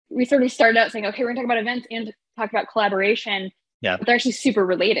we sort of started out saying, okay, we're gonna talk about events and talk about collaboration, Yeah. but they're actually super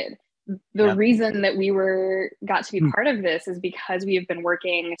related. The Yeah. reason that we got to be part of this is because we have been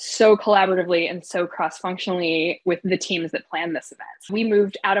working so collaboratively and so cross-functionally with the teams that plan this event. We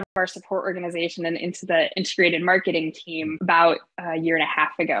moved out of our support organization and into the integrated marketing team about a year and a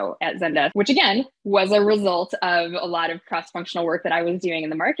half ago at Zendesk, which again was a result of a lot of cross-functional work that I was doing in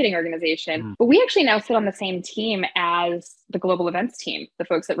the marketing organization. But we actually now sit on the same team as the global events team, the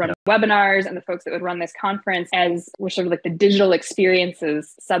folks that run webinars and the folks that would run this conference, as we're sort of like the digital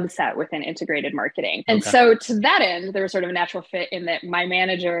experiences subset within integrated marketing. And so to that end, there was sort of a natural fit in that my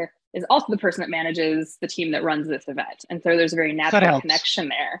manager is also the person that manages the team that runs this event. And so there's a very natural connection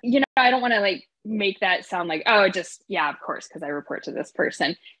there. I don't want to like make that sound like, oh, just, yeah, of course, because I report to this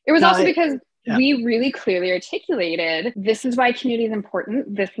person. It was also because we really clearly articulated, this is why community is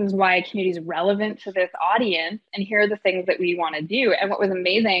important. This is why community is relevant to this audience. And here are the things that we want to do. And what was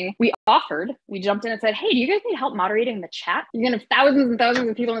amazing, we jumped in and said, hey, do you guys need help moderating the chat? You're going to have thousands and thousands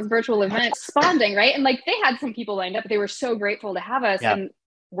of people in this virtual event responding, right? And like they had some people lined up, but they were so grateful to have us. And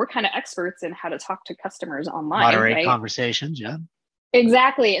we're kind of experts in how to talk to customers online. Moderate conversations,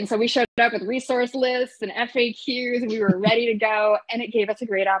 Exactly. And so we showed up with resource lists and FAQs, and we were ready to go. And it gave us a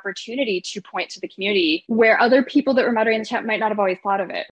great opportunity to point to the community where other people that were moderating the chat might not have always thought of it,